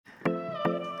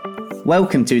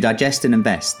Welcome to Digest and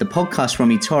Invest, the podcast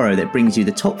from eToro that brings you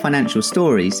the top financial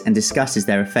stories and discusses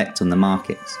their effect on the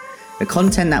markets. The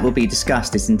content that will be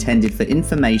discussed is intended for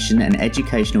information and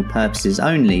educational purposes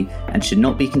only and should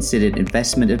not be considered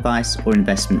investment advice or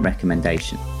investment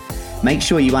recommendation. Make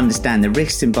sure you understand the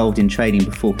risks involved in trading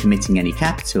before committing any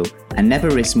capital and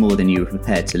never risk more than you are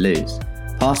prepared to lose.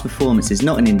 Past performance is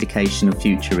not an indication of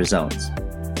future results.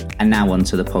 And now on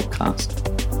to the podcast.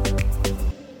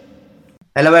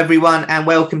 Hello everyone and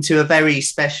welcome to a very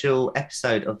special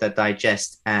episode of the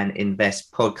Digest and Invest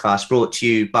podcast brought to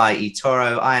you by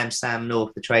eToro. I am Sam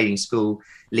North, the trading school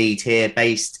lead here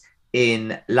based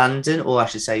in London, or I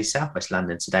should say Southwest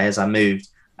London today, as I moved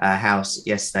house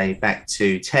yesterday back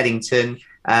to Teddington.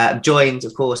 I'm joined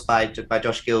of course by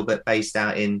Josh Gilbert based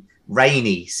out in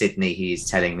rainy Sydney, he is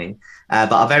telling me.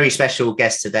 But our very special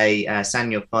guest today,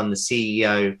 Sanja, the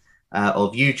CEO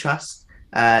of Utrust.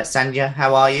 Sanja,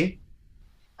 how are you?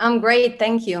 I'm great,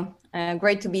 thank you.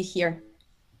 Great to be here.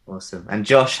 Awesome. And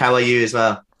Josh, how are you as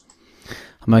well?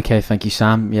 I'm okay, thank you,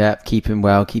 Sam. Yeah, keeping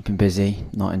well, keeping busy.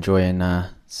 Not enjoying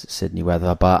Sydney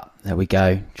weather, but there we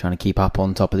go. Trying to keep up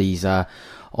on top of these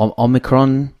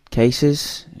Omicron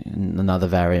cases, another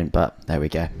variant, but there we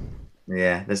go.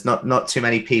 Yeah, there's not too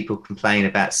many people complain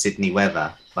about Sydney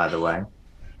weather, by the way.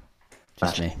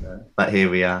 Just me. But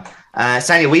here we are.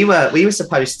 Sanja, we were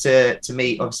supposed to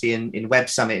meet obviously in Web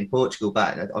Summit in Portugal,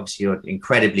 but obviously you're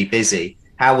incredibly busy.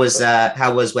 How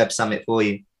was Web Summit for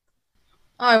you?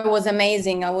 Oh, it was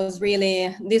amazing.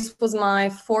 This was my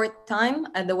fourth time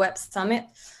at the Web Summit.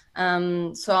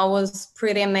 So I was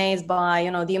pretty amazed by,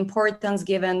 the importance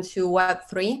given to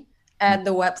Web3 at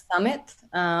the Web Summit,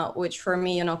 which for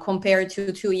me, compared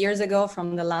to 2 years ago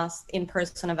from the last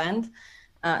in-person event,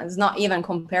 is not even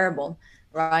comparable.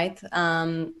 Right.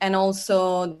 And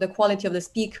also the quality of the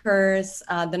speakers,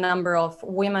 the number of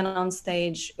women on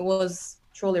stage, it was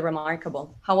truly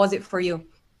remarkable. How was it for you?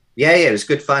 Yeah, it was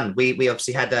good fun. We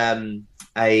obviously had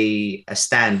a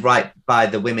stand right by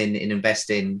the Women in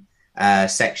Investing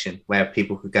section where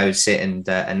people could go sit and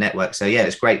network. So yeah, it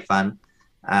was great fun.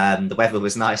 The weather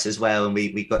was nice as well, and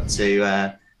we got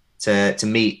to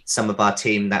meet some of our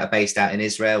team that are based out in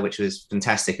Israel, which was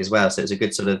fantastic as well. So it was a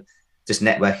good sort of just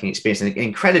networking experience and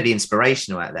incredibly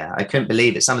inspirational out there. I couldn't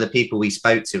believe it. Some of the people we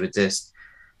spoke to were just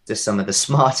some of the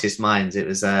smartest minds. It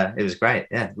was great.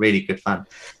 Yeah, really good fun.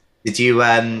 Did you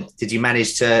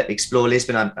manage to explore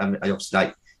Lisbon? I obviously,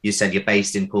 like you said, you're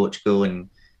based in Portugal and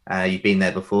you've been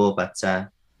there before, but did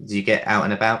you get out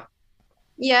and about?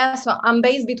 Yeah, so I'm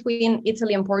based between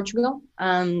Italy and Portugal.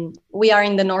 We are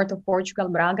in the north of Portugal,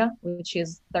 Braga, which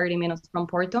is 30 minutes from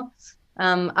Porto.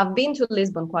 I've been to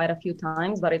Lisbon quite a few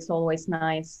times, but it's always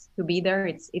nice to be there.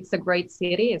 It's a great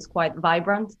city. It's quite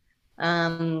vibrant.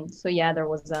 So yeah, there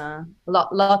was a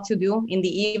lot to do in the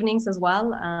evenings as well.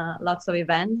 Lots of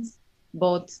events,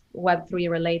 both Web3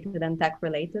 related and tech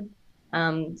related.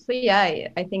 So yeah,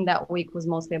 I think that week was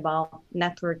mostly about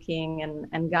networking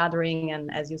and gathering.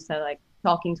 And as you said, like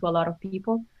talking to a lot of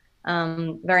people,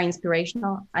 very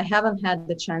inspirational. I haven't had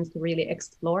the chance to really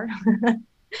explore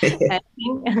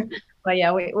anything, but yeah,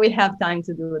 we have time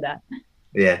to do that.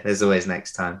 Yeah, there's always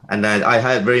next time. And I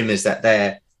heard rumors that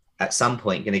they're at some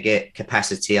point going to get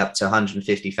capacity up to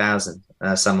 150,000.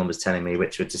 Someone was telling me,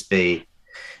 which would just be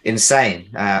insane,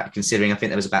 considering I think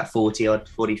there was about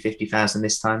 50,000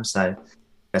 this time. So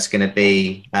that's going to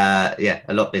be, a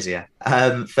lot busier.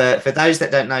 For those that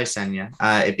don't know, Sanja,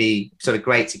 it'd be sort of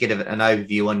great to get an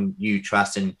overview on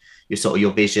Utrust and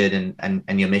your vision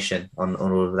and your mission on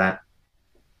all of that.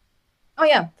 Oh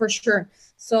yeah, for sure.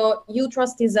 So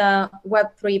Utrust is a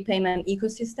Web3 payment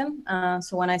ecosystem.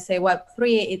 So when I say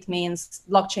Web3, it means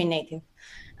blockchain native.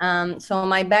 So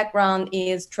my background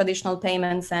is traditional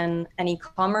payments and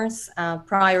e-commerce.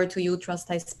 Prior to Utrust,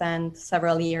 I spent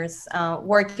several years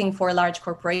working for large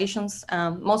corporations,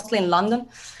 mostly in London,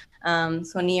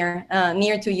 so near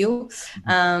to you.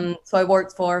 So I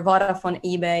worked for Vodafone,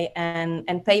 eBay, and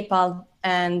PayPal.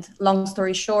 And long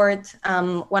story short,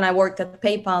 when I worked at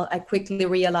PayPal, I quickly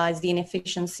realized the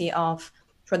inefficiency of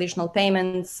traditional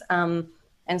payments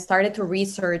and started to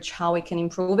research how we can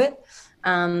improve it.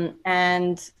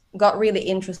 And got really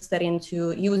interested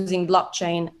into using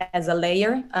blockchain as a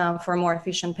layer for more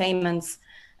efficient payments.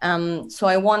 So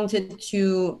I wanted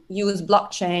to use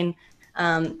blockchain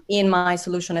in my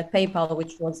solution at PayPal,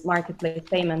 which was marketplace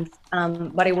payments,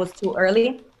 but it was too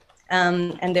early.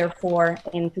 And therefore,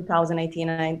 in 2018,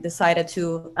 I decided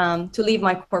to leave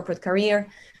my corporate career,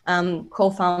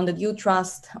 co-founded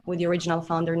Utrust with the original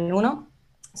founder, Nuno.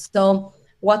 So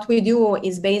what we do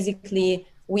is basically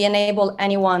we enable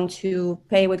anyone to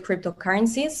pay with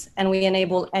cryptocurrencies, and we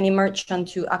enable any merchant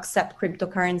to accept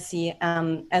cryptocurrency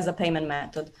as a payment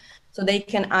method. So they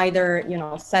can either,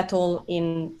 settle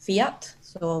in fiat,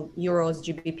 so euros,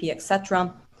 GBP,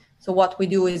 etc. So what we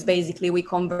do is basically we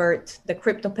convert the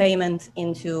crypto payment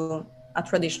into a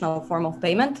traditional form of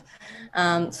payment.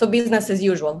 So business as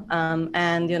usual.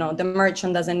 And, the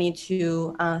merchant doesn't need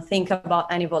to think about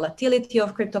any volatility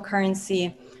of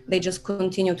cryptocurrency. They just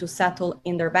continue to settle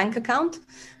in their bank account.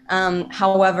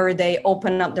 However, they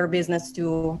open up their business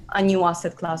to a new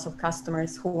asset class of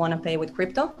customers who want to pay with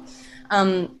crypto.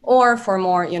 Or for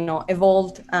more,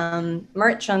 evolved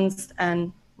merchants,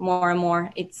 and more,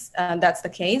 it's that's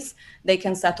the case. They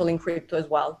can settle in crypto as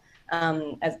well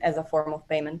as a form of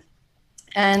payment.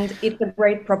 And it's a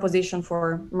great proposition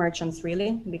for merchants,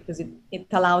 really, because it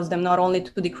allows them not only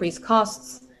to decrease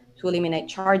costs, to eliminate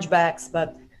chargebacks,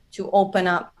 but to open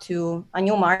up to a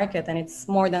new market. And it's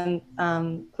more than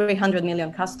 300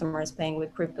 million customers paying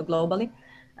with crypto globally.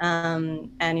 And,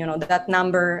 that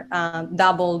number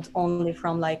doubled only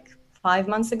from like 5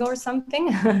 months ago or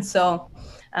something. So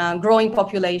growing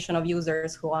population of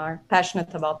users who are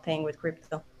passionate about paying with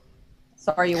crypto.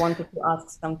 Sorry, you wanted to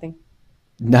ask something.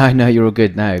 No, you're all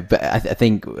good. No, but I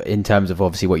think in terms of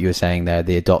obviously what you were saying there,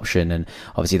 the adoption and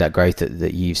obviously that growth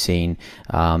that you've seen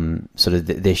sort of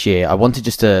this year, I wanted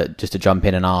just to jump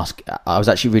in and ask. I was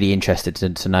actually really interested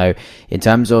to know, in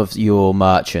terms of your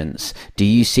merchants, do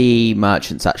you see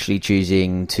merchants actually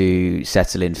choosing to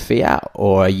settle in fiat,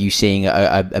 or are you seeing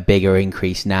a bigger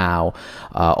increase now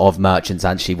of merchants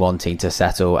actually wanting to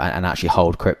settle and actually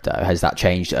hold crypto? Has that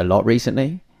changed a lot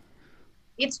recently?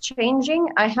 It's changing.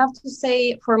 I have to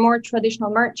say, for more traditional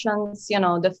merchants,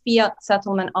 the fiat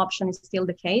settlement option is still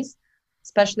the case,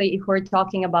 especially if we're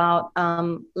talking about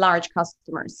large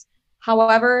customers.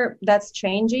 However, that's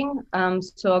changing.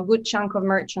 So a good chunk of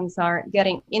merchants are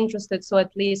getting interested. So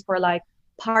at least for like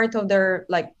part of their,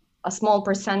 like a small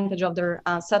percentage of their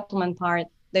settlement part,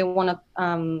 they want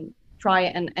to try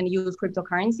and use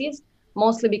cryptocurrencies.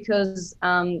 Mostly because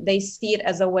they see it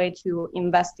as a way to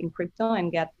invest in crypto and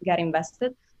get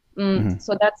invested.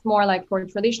 So that's more like for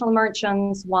traditional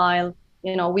merchants, while,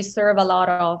 we serve a lot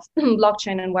of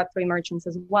blockchain and Web3 merchants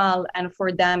as well. And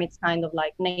for them, it's kind of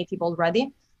like native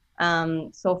already.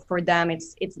 So for them,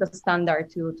 it's the standard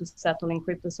to settle in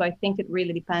crypto. So I think it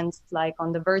really depends like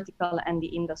on the vertical and the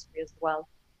industry as well.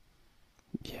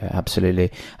 Yeah, absolutely.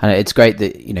 And it's great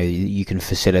that, you can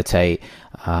facilitate,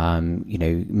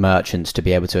 merchants to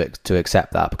be able to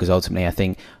accept that, because ultimately I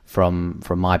think from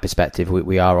my perspective,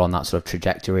 we are on that sort of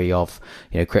trajectory of,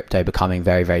 crypto becoming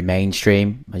very, very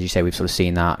mainstream. As you say, we've sort of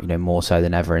seen that, more so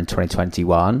than ever in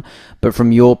 2021. But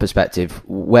from your perspective,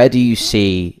 where do you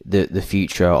see the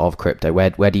future of crypto?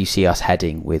 Where do you see us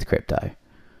heading with crypto?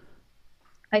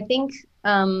 I think,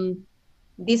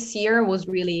 this year was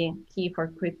really key for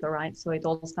crypto, right? So it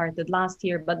all started last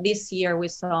year, but this year we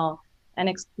saw an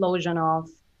explosion of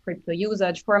crypto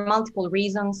usage for multiple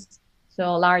reasons.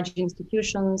 So large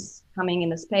institutions coming in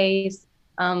the space,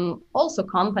 also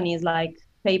companies like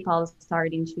PayPal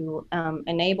starting to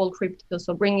enable crypto,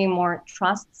 so bringing more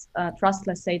trust,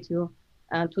 let's say, to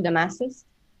the masses.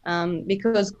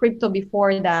 Because crypto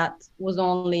before that was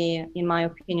only, in my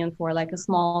opinion, for like a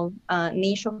small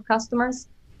niche of customers.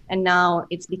 And now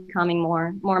it's becoming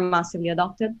more massively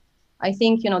adopted. I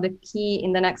think, the key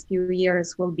in the next few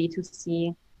years will be to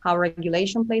see how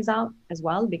regulation plays out as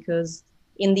well, because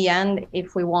in the end,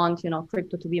 if we want,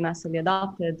 crypto to be massively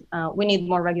adopted, we need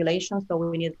more regulation. So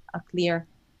we need a clear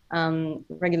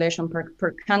regulation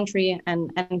per country, and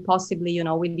possibly,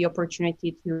 with the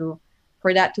opportunity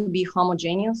for that to be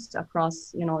homogeneous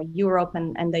across, Europe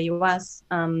and the US.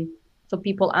 So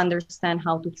people understand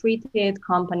how to treat it.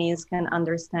 Companies can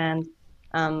understand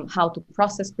how to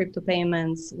process crypto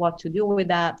payments, what to do with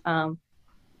that,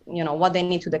 what they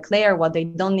need to declare, what they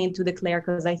don't need to declare.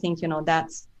 Because I think,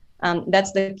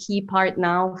 that's the key part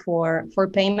now for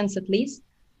payments, at least.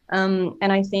 And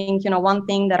I think, one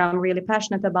thing that I'm really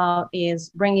passionate about is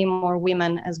bringing more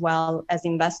women as well as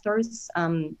investors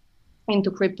into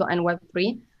crypto and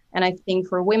Web3. And I think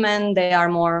for women, they are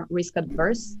more risk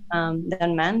adverse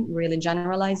than men, really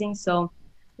generalizing. So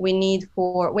we need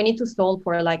to solve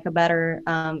for like a better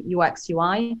UX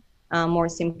UI, more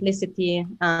simplicity,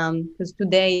 because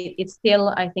today it's still,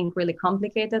 I think, really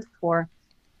complicated for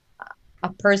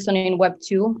a person in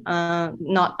Web2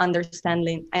 not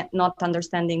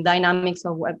understanding dynamics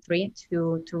of Web3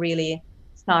 to really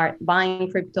start buying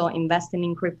crypto, investing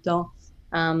in crypto.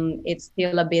 It's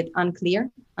still a bit unclear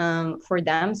for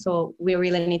them. So we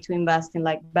really need to invest in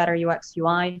like better UX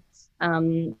UI,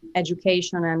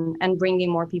 education, and bringing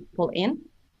more people in.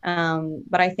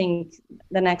 But I think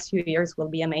the next few years will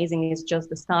be amazing. It's just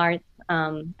the start.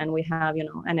 And we have,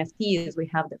 NFTs, we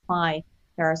have DeFi.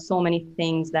 There are so many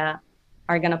things that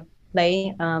are going to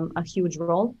play a huge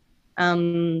role.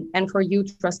 And for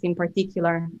Utrust in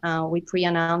particular, we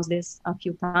pre-announced this a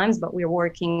few times, but we're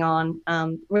working on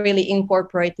really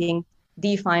incorporating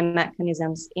DeFi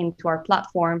mechanisms into our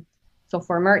platform. So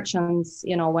for merchants,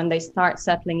 when they start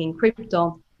settling in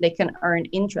crypto, they can earn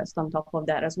interest on top of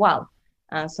that as well.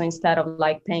 So instead of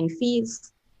like paying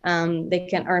fees, they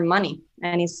can earn money,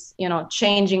 and it's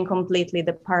changing completely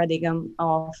the paradigm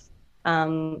of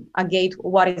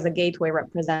what is a gateway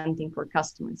representing for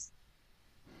customers.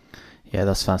 Yeah,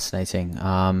 that's fascinating.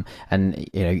 And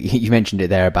you mentioned it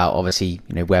there about obviously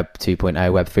Web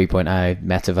 2.0, Web 3.0,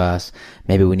 metaverse.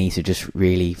 Maybe we need to just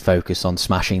really focus on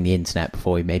smashing the internet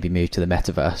before we maybe move to the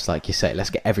metaverse, like you say. Let's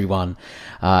get everyone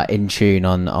in tune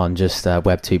on just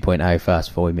Web 2.0 first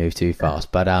before we move too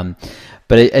fast. But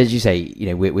as you say,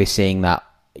 we're seeing that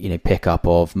pickup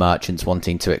of merchants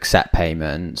wanting to accept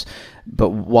payments.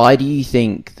 But why do you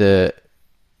think that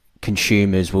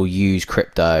consumers will use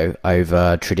crypto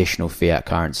over traditional fiat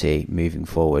currency moving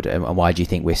forward, and why do you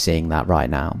think we're seeing that right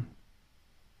now?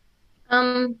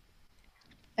 I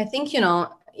think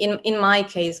in my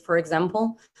case, for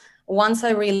example, once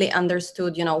I really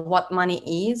understood what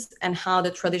money is and how the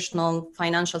traditional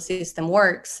financial system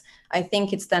works, I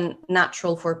think it's then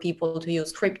natural for people to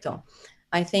use crypto.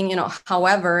 I think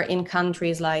however, in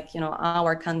countries like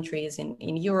our countries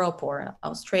in Europe or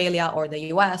Australia or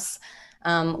the US,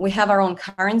 we have our own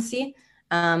currency.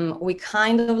 We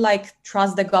kind of like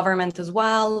trust the government as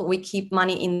well. We keep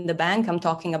money in the bank. I'm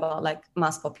talking about like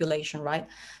mass population, right?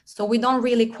 So we don't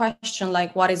really question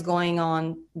like what is going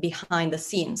on behind the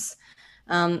scenes.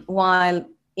 While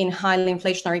in highly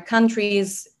inflationary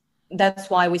countries, that's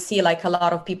why we see like a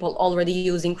lot of people already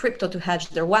using crypto to hedge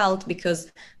their wealth,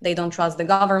 because they don't trust the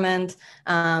government.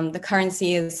 The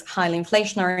currency is highly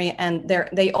inflationary, and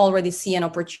they already see an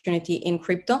opportunity in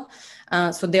crypto.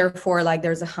 So therefore, like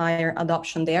there's a higher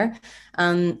adoption there.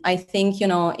 I think,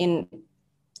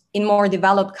 in more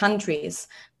developed countries,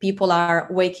 people are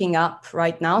waking up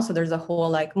right now. So there's a whole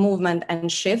like movement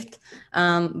and shift.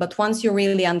 But once you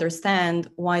really understand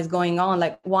why is going on,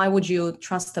 like why would you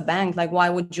trust a bank? Like why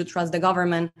would you trust the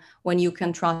government when you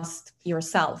can trust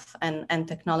yourself and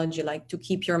technology, like to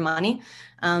keep your money,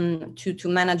 to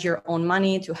manage your own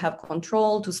money, to have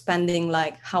control, to spending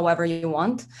like however you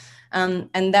want.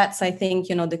 And that's, I think,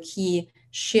 the key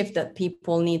shift that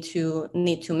people need to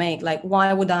make. Like,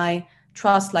 why would I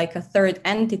trust like a third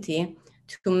entity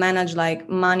to manage like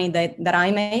money that I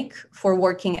make for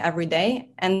working every day?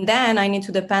 And then I need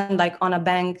to depend like on a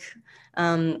bank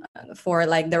for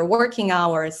like their working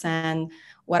hours and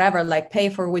whatever, like pay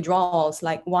for withdrawals.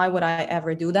 Like, why would I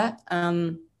ever do that?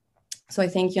 So I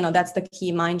think, that's the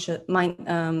key mind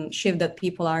shift that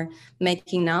people are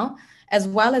making now, as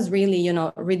well as really,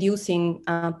 reducing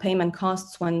payment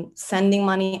costs when sending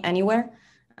money anywhere.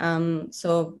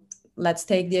 So let's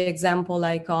take the example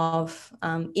like of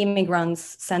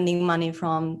immigrants sending money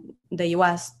from the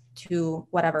US to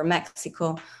whatever,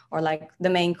 Mexico, or like the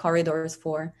main corridors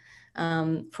for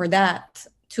that.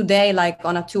 Today, like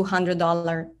on a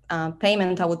 $200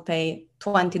 payment, I would pay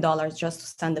 $20 just to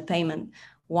send the payment.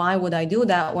 Why would I do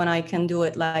that when I can do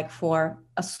it like for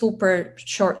a super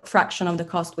short fraction of the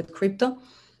cost with crypto?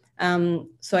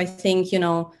 So I think,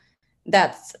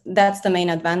 that's the main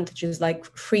advantage, is like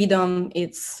freedom.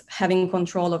 It's having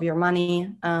control of your money,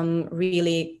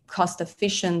 really cost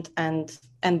efficient and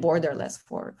borderless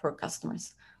for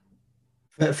customers.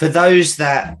 For those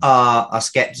that are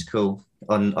skeptical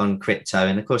on crypto,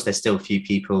 and of course there's still a few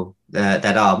people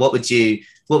that are, what would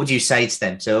you say to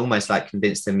them to almost like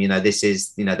convince them, this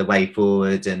is the way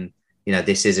forward, and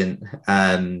this isn't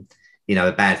a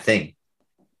bad thing?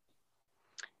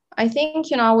 I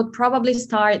think I would probably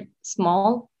start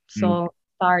small. So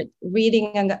start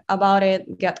reading about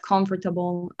it, get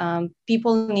comfortable.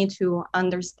 People need to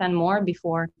understand more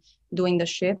before doing the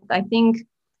shift. I think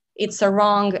it's a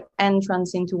wrong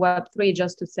entrance into Web3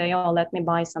 just to say, oh, let me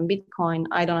buy some Bitcoin.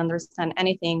 I don't understand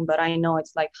anything, but I know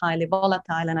it's like highly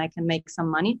volatile and I can make some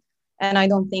money. And I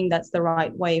don't think that's the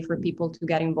right way for people to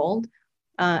get involved.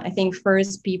 I think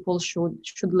first people should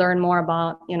learn more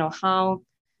about,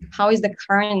 how is the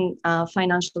current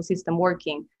financial system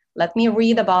working? Let me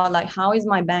read about like, how is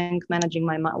my bank managing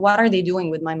my money? What are they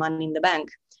doing with my money in the bank?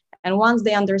 And once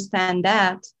they understand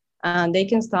that, they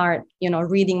can start,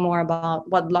 reading more about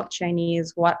what blockchain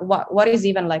is, what is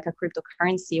even like a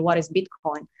cryptocurrency, what is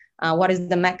Bitcoin, what is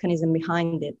the mechanism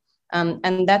behind it.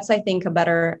 And that's, I think, a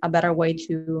better way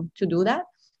to do that.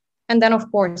 And then,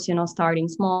 of course, starting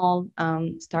small,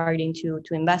 starting to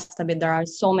invest a bit. There are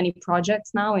so many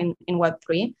projects now in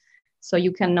Web3. So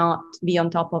you cannot be on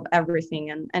top of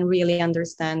everything and really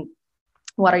understand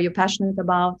what are you passionate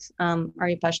about. Are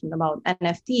you passionate about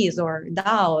NFTs or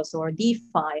DAOs or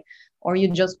DeFi, or you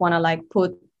just want to like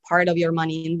put part of your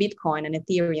money in Bitcoin and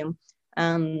Ethereum?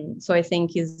 So I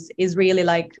think is really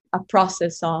like a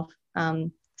process of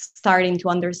starting to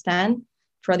understand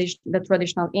the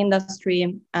traditional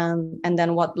industry, and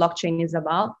then what blockchain is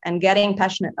about, and getting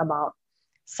passionate about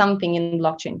something in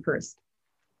blockchain first.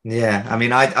 Yeah, I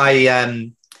mean,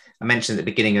 I mentioned at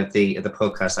the beginning of the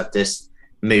podcast, I've just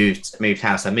moved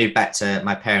house. I moved back to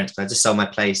my parents. I just sold my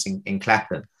place in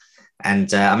Clapham,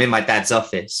 and I'm in my dad's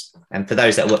office. And for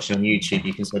those that are watching on YouTube,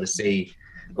 you can sort of see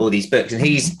all these books. And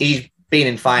he's been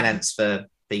in finance for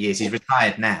years. He's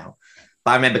retired now.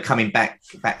 But I remember coming back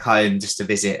home just to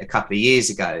visit a couple of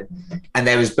years ago, and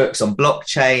there was books on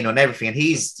blockchain, on everything. And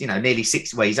he's, nearly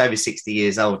 60. Well, he's over 60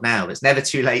 years old now. But it's never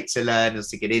too late to learn or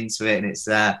to get into it. And it's,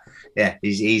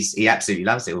 he absolutely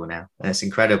loves it all now. It's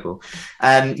incredible.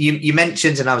 You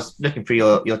mentioned, and I was looking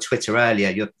through your Twitter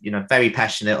earlier, you're very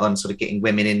passionate on sort of getting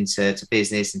women into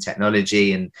business and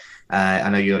technology. And I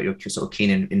know you're sort of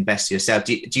keen investor yourself.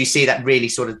 Do you see that really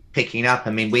sort of picking up?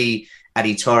 I mean, we at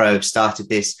eToro have started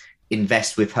this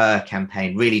Invest With Her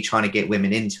campaign, really trying to get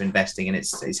women into investing, and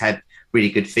it's had really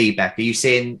good feedback. Are you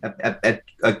seeing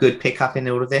a good pickup in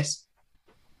all of this?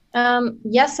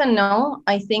 Yes and no.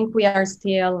 I think we are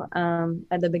still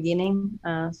at the beginning,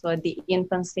 so at the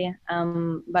infancy.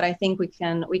 But I think we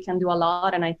can do a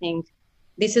lot, and I think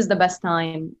this is the best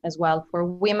time as well for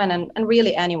women and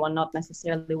really anyone, not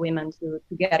necessarily women, to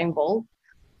get involved.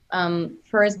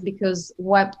 First, because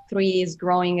Web3 is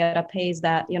growing at a pace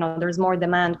that, there's more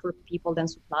demand for people than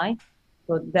supply.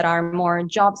 So there are more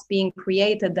jobs being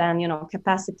created than,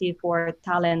 capacity for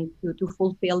talent to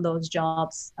fulfill those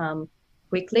jobs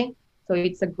quickly. So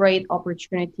it's a great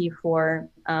opportunity for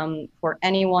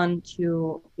anyone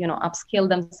to, upskill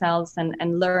themselves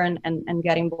and learn and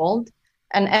get involved.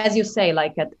 And as you say,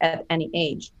 like at any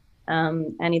age.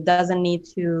 And it doesn't need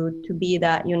to be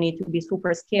that you need to be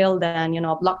super skilled and,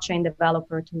 a blockchain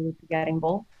developer to get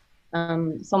involved.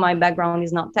 So my background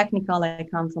is not technical. I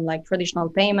come from like traditional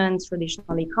payments,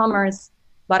 traditional e-commerce,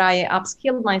 but I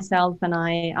upskilled myself and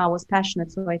I was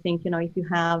passionate. So I think, if you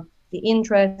have the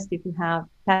interest, if you have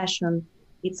passion,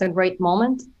 it's a great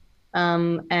moment.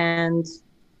 And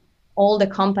all the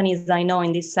companies I know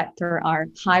in this sector are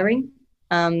hiring.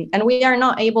 And we are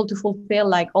not able to fulfill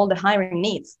like all the hiring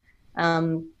needs.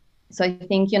 So I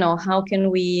think, how can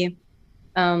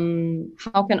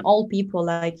all people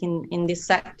like in this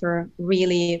sector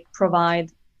really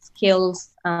provide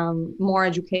skills, more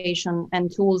education and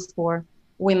tools for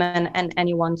women and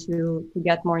anyone to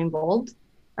get more involved.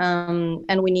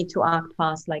 And we need to act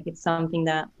fast. Like it's something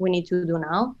that we need to do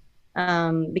now,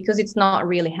 because it's not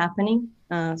really happening.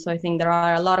 So I think there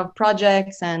are a lot of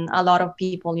projects and a lot of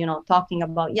people, talking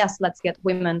about, yes, let's get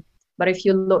women. But if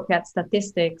you look at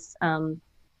statistics,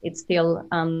 it's still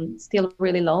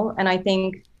really low. And I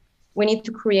think we need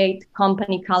to create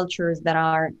company cultures that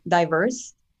are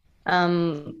diverse.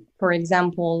 For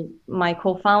example, my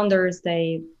co-founders,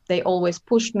 they always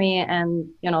pushed me, and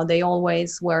they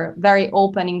always were very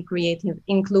open and creative,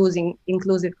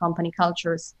 inclusive company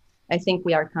cultures. I think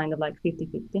we are kind of like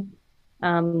 50-50.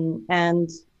 And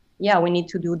yeah, we need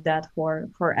to do that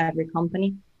for every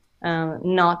company.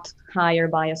 Not hire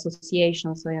by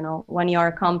association. So, when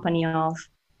you're a company of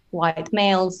white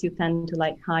males, you tend to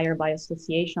like hire by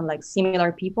association, like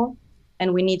similar people.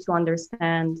 And we need to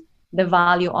understand the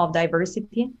value of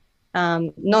diversity,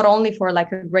 not only for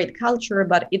like a great culture,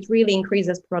 but it really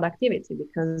increases productivity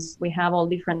because we have all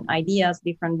different ideas,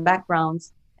 different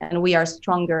backgrounds, and we are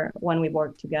stronger when we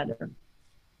work together.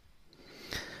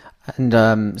 And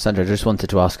Sanja, I just wanted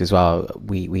to ask as well,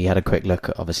 we had a quick look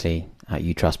obviously at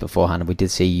Utrust beforehand, and we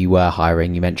did see you were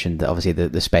hiring. You mentioned that obviously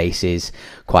the space is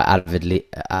quite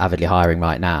avidly hiring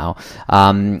right now,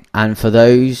 and for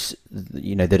those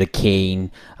that are keen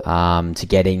to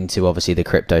get into obviously the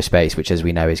crypto space, which as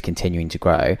we know is continuing to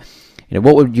grow,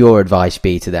 what would your advice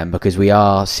be to them? Because we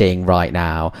are seeing right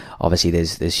now, obviously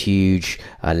there's huge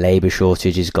labor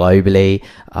shortages globally.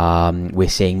 We're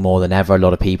seeing more than ever a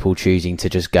lot of people choosing to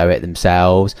just go it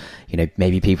themselves.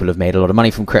 Maybe people have made a lot of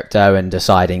money from crypto and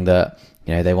deciding that,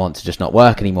 they want to just not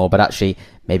work anymore, but actually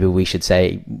maybe we should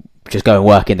say just go and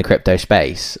work in the crypto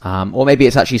space. Or maybe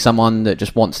it's actually someone that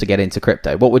just wants to get into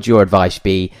crypto. What would your advice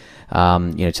be,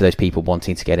 to those people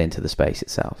wanting to get into the space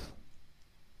itself?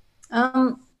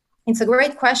 It's a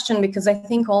great question, because I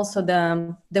think also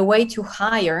the way to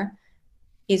hire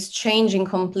is changing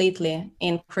completely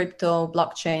in crypto,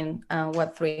 blockchain,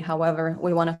 Web3, however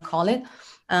we want to call it.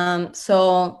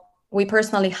 So we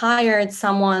personally hired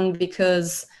someone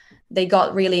because they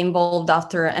got really involved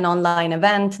after an online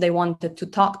event. They wanted to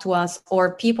talk to us,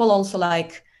 or people also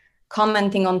like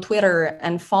commenting on Twitter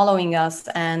and following us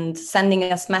and sending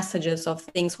us messages of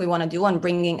things we want to do and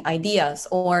bringing ideas,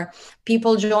 or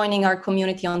people joining our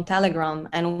community on Telegram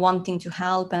and wanting to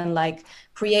help and like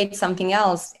create something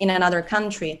else in another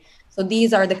country. So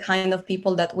these are the kind of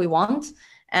people that we want.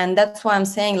 And that's why I'm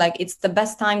saying like it's the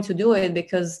best time to do it,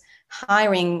 because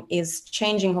hiring is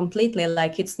changing completely.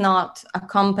 Like it's not a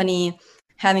company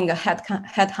having a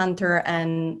headhunter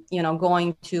and, you know,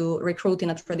 going to recruit in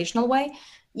a traditional way.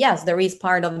 Yes, there is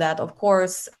part of that, of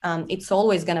course. It's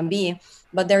always going to be,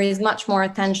 but there is much more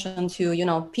attention to, you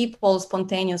know, people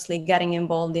spontaneously getting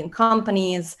involved in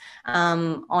companies,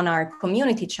 on our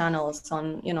community channels,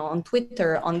 on, you know, on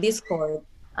Twitter, on Discord,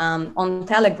 on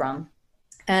Telegram,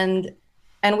 and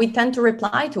we tend to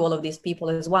reply to all of these people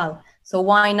as well. So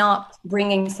why not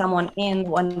bringing someone in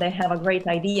when they have a great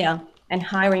idea and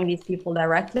hiring these people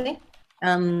directly?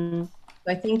 So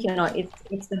I think, you know,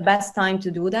 it's the best time to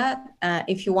do that.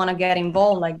 If you want to get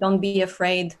involved, like don't be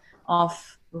afraid of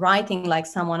writing like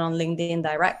someone on LinkedIn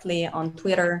directly, on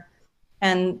Twitter.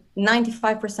 And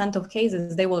 95% of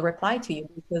cases, they will reply to you,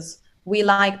 because we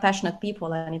like passionate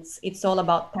people, and it's all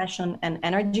about passion and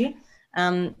energy.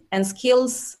 And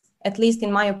skills, at least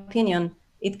in my opinion,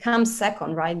 it comes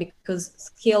second, right? Because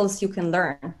skills you can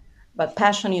learn, but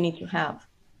passion you need to have.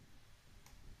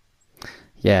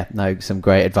 Yeah, no, some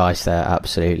great advice there.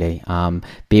 Absolutely.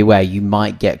 Be aware you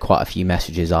might get quite a few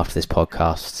messages after this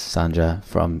podcast, Sanja,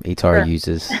 from eToro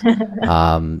users.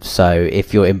 So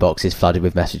if your inbox is flooded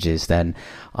with messages, then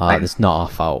it's not our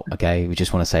fault. Okay, we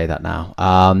just want to say that now.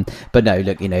 But no,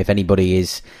 look, you know, if anybody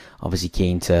is obviously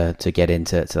keen to get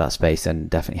into that space, then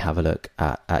definitely have a look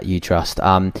at Utrust.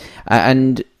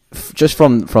 And just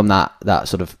from that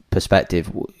sort of perspective,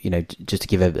 you know, just to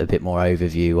give a bit more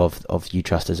overview of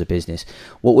Utrust as a business,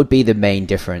 what would be the main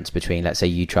difference between, let's say,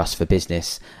 Utrust for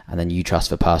business and then Utrust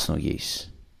for personal use?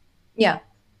 Yeah.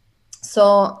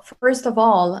 So first of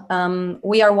all,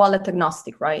 we are wallet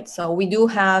agnostic, right? So we do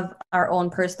have our own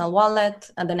personal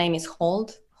wallet, and the name is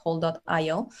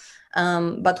hold.io.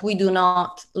 But we do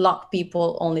not lock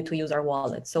people only to use our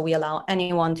wallet. So we allow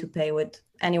anyone to pay with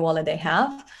any wallet they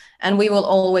have, and we will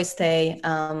always stay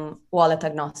wallet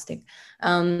agnostic.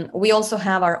 We also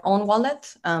have our own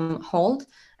wallet, Hold,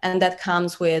 and that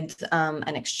comes with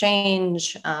an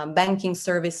exchange, banking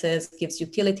services, gives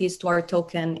utilities to our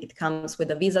token. It comes with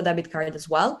a Visa debit card as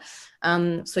well.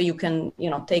 So you can,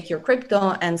 you know, take your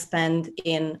crypto and spend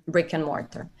in brick and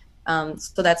mortar.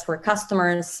 So that's for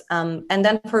customers. And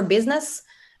then for business,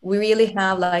 we really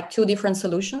have like two different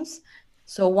solutions.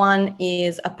 So one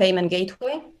is a payment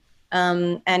gateway,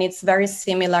 and it's very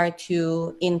similar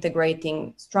to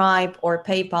integrating Stripe or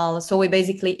PayPal. So we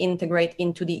basically integrate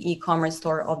into the e-commerce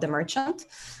store of the merchant,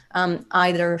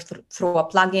 either through a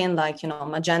plugin like, you know,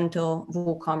 Magento,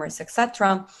 WooCommerce,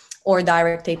 etc., or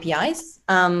direct APIs.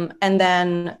 And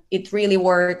then it really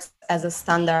works as a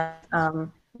standard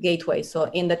gateway. So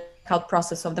in the checkout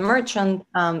process of the merchant,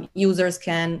 users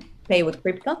can pay with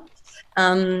crypto.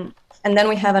 And then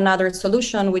we have another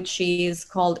solution, which is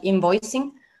called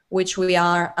invoicing, which we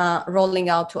are rolling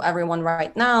out to everyone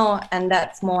right now. And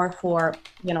that's more for,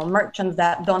 you know, merchants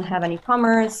that don't have any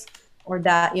commerce, or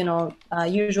that, you know,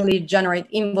 usually generate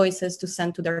invoices to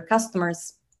send to their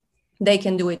customers. They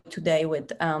can do it today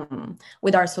with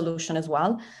our solution as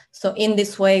well. So in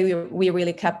this way, we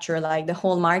really capture like the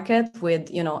whole market with,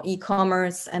 you know,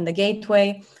 e-commerce and the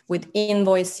gateway, with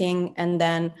invoicing, and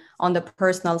then on the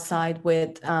personal side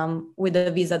with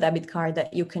the Visa debit card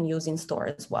that you can use in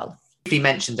store as well. You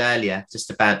mentioned earlier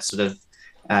just about sort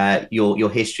of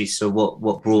your history. So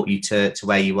what brought you to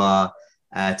where you are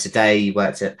today? You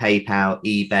worked at PayPal,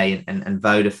 eBay, and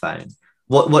Vodafone.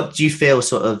 What do you feel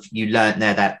sort of you learned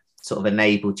there that sort of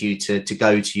enabled you to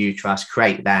go to Utrust,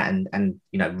 create that, and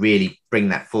you know, really bring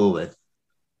that forward?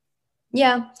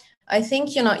 Yeah, I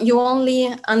think, you know, you only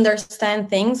understand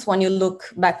things when you look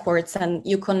backwards and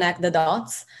you connect the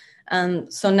dots.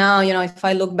 So now, you know, if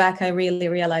I look back, I really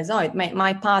realize,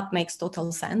 my path makes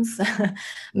total sense.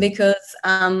 Because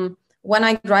when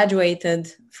I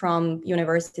graduated from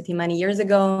university many years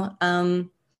ago,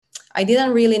 I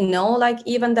didn't really know like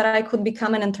even that I could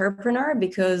become an entrepreneur,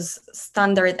 because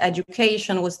standard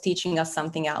education was teaching us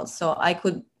something else. So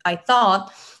I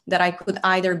thought that I could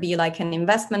either be like an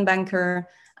investment banker,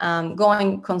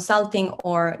 going consulting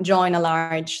or join a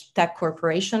large tech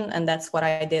corporation. And that's what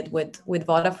I did with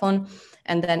Vodafone,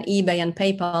 and then eBay and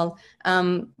PayPal.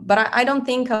 But I don't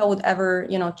think I would ever,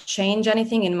 change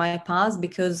anything in my past,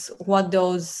 because what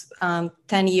those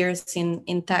 10 years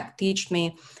in tech teach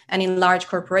me and in large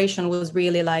corporation was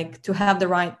really like to have the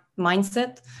right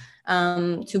mindset,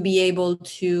 to be able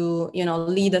to,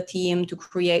 lead a team, to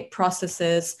create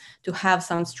processes, to have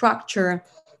some structure.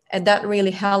 And that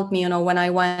really helped me, when I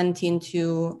went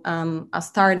into a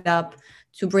startup,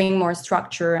 to bring more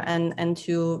structure and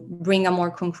to bring a more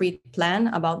concrete plan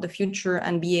about the future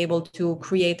and be able to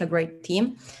create a great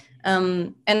team.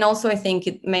 And also, I think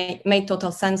it made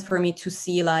total sense for me to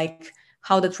see like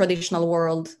how the traditional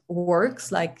world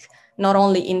works, like not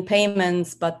only in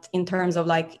payments, but in terms of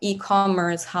like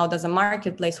e-commerce, how does a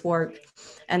marketplace work,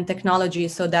 and technology,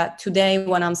 so that today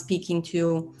when I'm speaking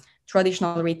to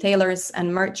traditional retailers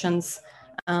and merchants,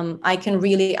 I can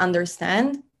really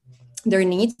understand their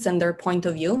needs and their point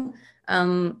of view.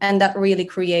 And that really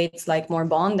creates like more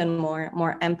bond and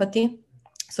more empathy.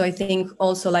 So I think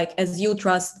also like as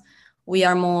Utrust, we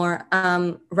are more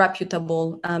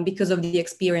reputable because of the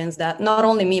experience that not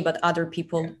only me, but other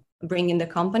people bring in the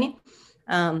company.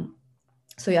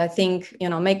 So yeah, I think,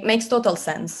 makes total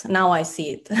sense. Now I see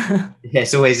it. Yeah,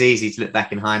 it's always easy to look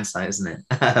back in hindsight, isn't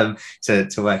it?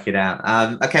 To work it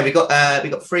out. Okay, we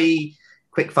got 3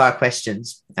 quick fire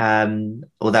questions.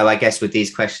 Although I guess with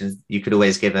these questions, you could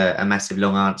always give a massive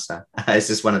long answer. It's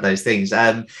just one of those things.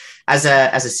 As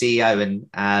a CEO,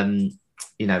 and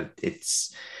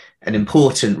it's an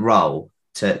important role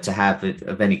to have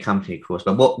of any company, of course.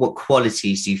 But what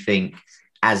qualities do you think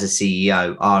as a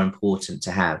CEO are important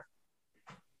to have?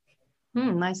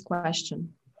 Nice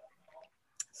question.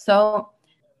 So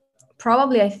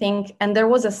probably I think, and there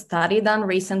was a study done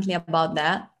recently about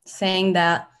that, saying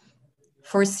that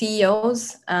for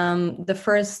CEOs, the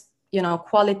first,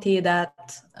 quality that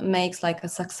makes like a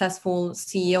successful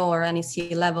CEO or any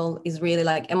C-level is really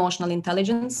like emotional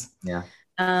intelligence. Yeah.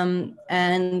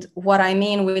 And what I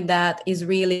mean with that is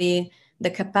really the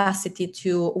capacity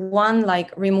to, one,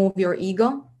 like remove your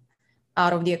ego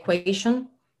out of the equation,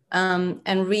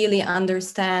 and really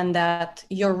understand that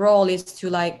your role is to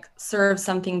like serve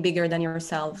something bigger than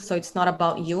yourself. So it's not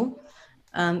about you.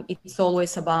 It's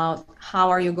always about how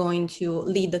are you going to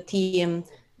lead the team,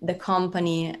 the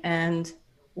company, and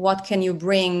what can you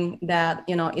bring that,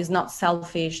 is not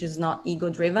selfish, is not ego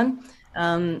driven.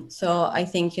 So I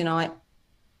think,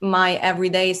 my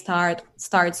everyday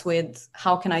starts with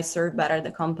how can I serve better the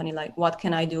company? Like what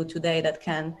can I do today that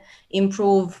can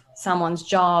improve someone's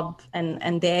job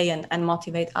and day and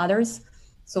motivate others?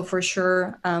 So for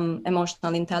sure,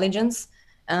 emotional intelligence.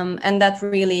 And that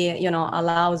really,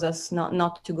 allows us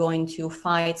not to go into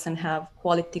fights and have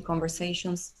quality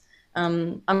conversations.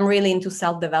 I'm really into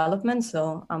self-development,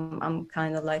 so I'm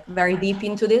kind of like very deep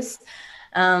into this.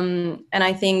 And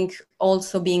I think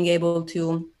also being able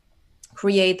to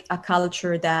create a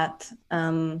culture that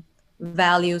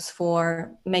values for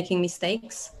making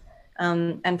mistakes,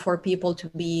 and for people to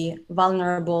be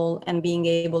vulnerable and being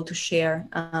able to share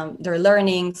their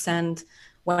learnings, and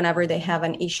whenever they have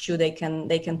an issue, they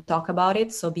can talk about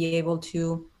it. So be able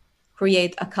to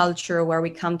create a culture where we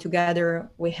come together,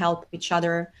 we help each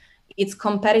other. It's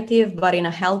competitive, but in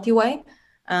a healthy way.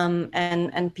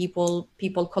 And people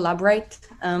collaborate,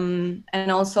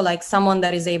 and also like someone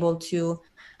that is able to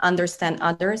understand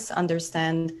others,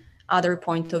 understand other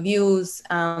point of views,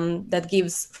 that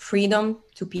gives freedom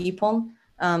to people.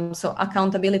 So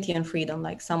accountability and freedom,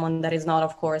 like someone that is not,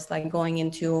 of course, like going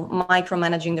into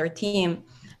micromanaging their team,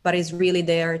 but is really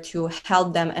there to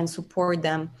help them and support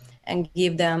them and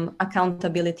give them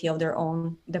accountability of their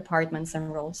own departments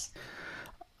and roles.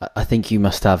 I think you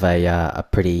must have a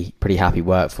pretty happy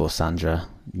workforce, Sanja.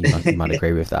 You might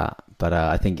agree with that, but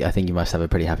I think you must have a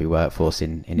pretty happy workforce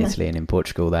in Italy and in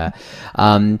Portugal there.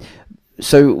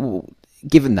 So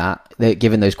given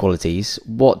those qualities,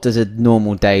 what does a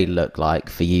normal day look like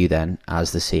for you then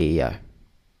as the CEO?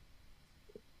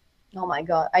 Oh my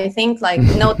God, I think like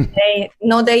no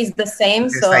day is the same.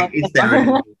 So like, is there a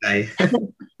normal day?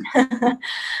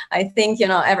 I think,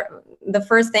 the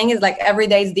first thing is like every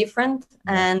day is different.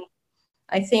 And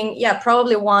I think,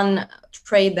 probably one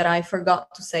trait that I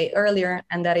forgot to say earlier,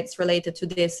 and that it's related to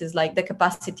this, is like the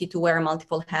capacity to wear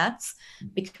multiple hats,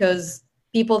 because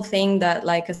people think that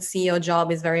like a CEO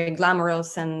job is very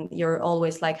glamorous and you're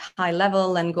always like high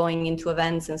level and going into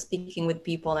events and speaking with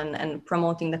people and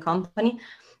promoting the company.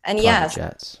 And yes,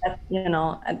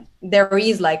 there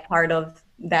is like part of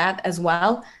that as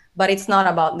well, but it's not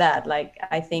about that. Like,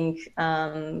 I think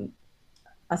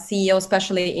a CEO,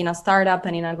 especially in a startup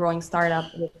and in a growing startup,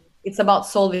 it's about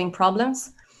solving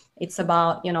problems. It's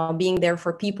about, being there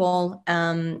for people,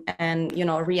 and,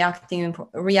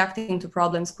 reacting to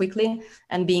problems quickly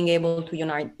and being able to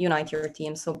unite your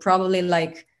team. So probably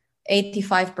like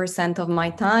 85% of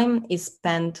my time is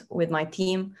spent with my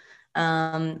team,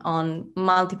 on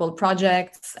multiple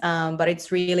projects, but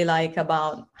it's really like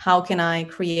about how can I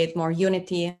create more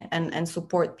unity and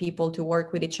support people to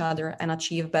work with each other and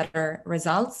achieve better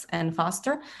results and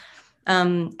faster.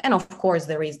 And of course,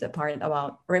 there is the part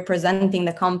about representing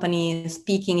the company,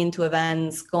 speaking into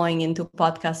events, going into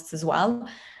podcasts as well.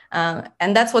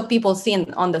 And that's what people see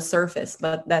on the surface,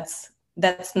 but that's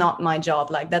not my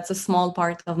job. Like, that's a small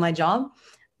part of my job.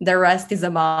 The rest is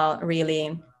about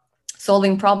really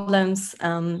solving problems,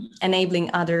 enabling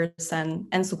others,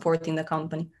 and supporting the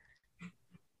company.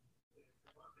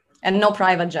 And no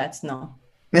private jets, no.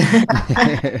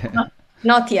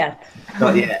 Not yet.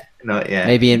 Not yet. Not yet.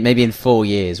 Maybe in 4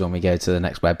 years when we go to the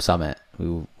next Web Summit,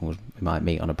 we might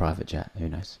meet on a private jet. Who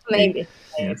knows? Maybe.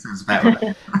 Yeah, sounds about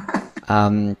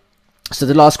right. So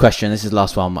the last question, this is the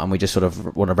last one, and we just sort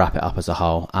of want to wrap it up as a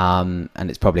whole. And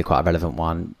it's probably quite a relevant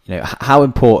one. How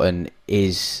important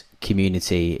is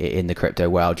community in the crypto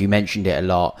world? You mentioned it a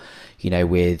lot,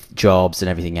 with jobs and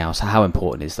everything else. How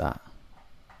important is that?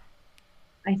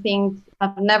 I think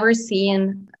I've never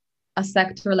seen a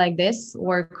sector like this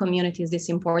where community is this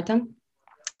important.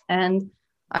 And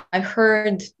I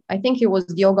heard, I think it was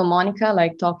Diogo Monica,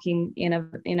 like talking in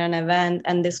an event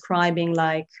and describing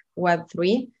like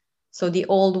Web3. So the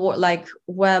old like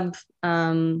Web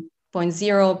 0.0,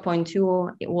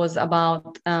 0.2, it was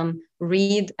about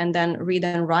read and then read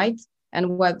and write. And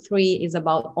Web3 is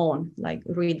about own, like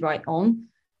read, write, own.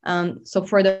 So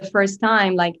for the first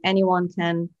time, like anyone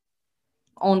can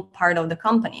own part of the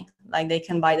company. Like they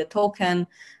can buy the token,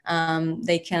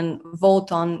 they can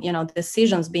vote on,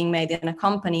 decisions being made in a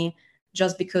company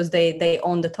just because they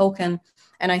own the token.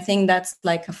 And I think that's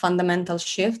like a fundamental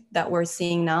shift that we're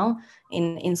seeing now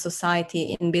in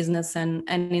society, in business, and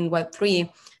in Web3.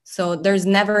 So there's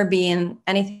never been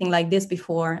anything like this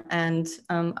before. And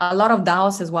a lot of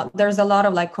DAOs as well. There's a lot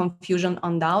of like confusion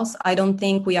on DAOs. I don't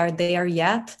think we are there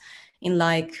yet in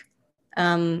like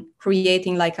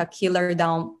creating like a killer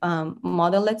DAO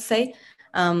model, let's say.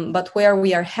 But where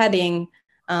we are heading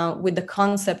with the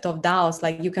concept of DAOs,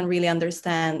 like you can really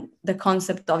understand the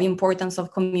concept of importance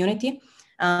of community.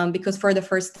 Because for the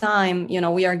first time,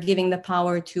 we are giving the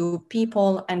power to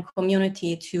people and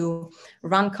community to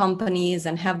run companies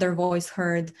and have their voice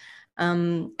heard.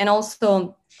 And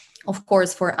also, of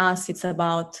course, for us, it's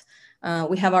about,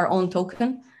 we have our own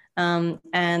token,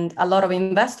 and a lot of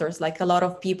investors, like a lot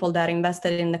of people that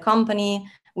invested in the company,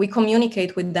 we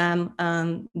communicate with them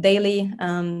daily.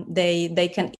 They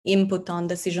can input on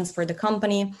decisions for the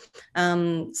company.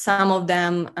 Some of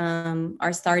them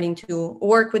are starting to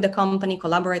work with the company,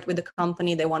 collaborate with the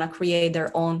company. They want to create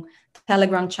their own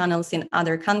Telegram channels in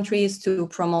other countries to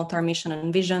promote our mission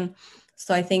and vision.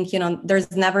 So I think,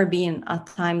 there's never been a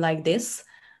time like this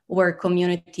where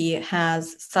community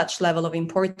has such level of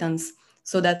importance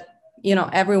so that,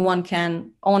 everyone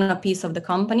can own a piece of the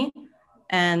company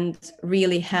and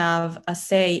really have a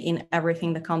say in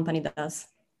everything the company does.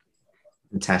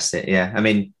 Fantastic. Yeah. I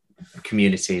mean,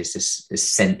 community is just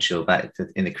essential, but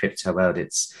in the crypto world,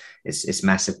 it's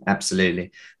massive.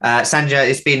 Absolutely. Sanja,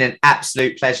 it's been an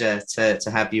absolute pleasure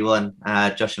to have you on.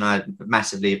 Josh and I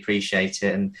massively appreciate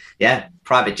it. And yeah,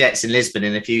 private jets in Lisbon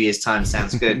in a few years' time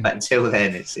sounds good. But until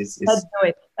then, it's Let's do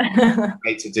it.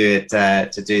 great to do it,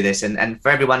 to do this. And for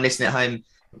everyone listening at home,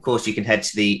 of course, you can head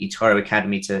to the eToro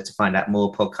Academy to find out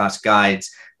more podcast guides,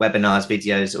 webinars,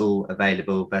 videos, all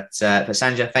available. But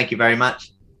Sanja, thank you very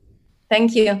much.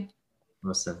 Thank you.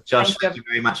 Awesome. Josh, thank you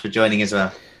very much for joining as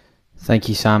well. Thank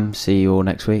you, Sam. See you all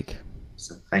next week.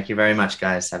 Awesome. Thank you very much,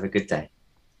 guys. Have a good day.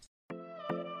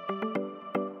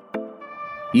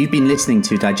 You've been listening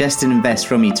to Digest and Invest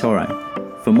from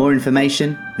eToro. For more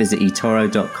information, visit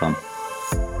eToro.com.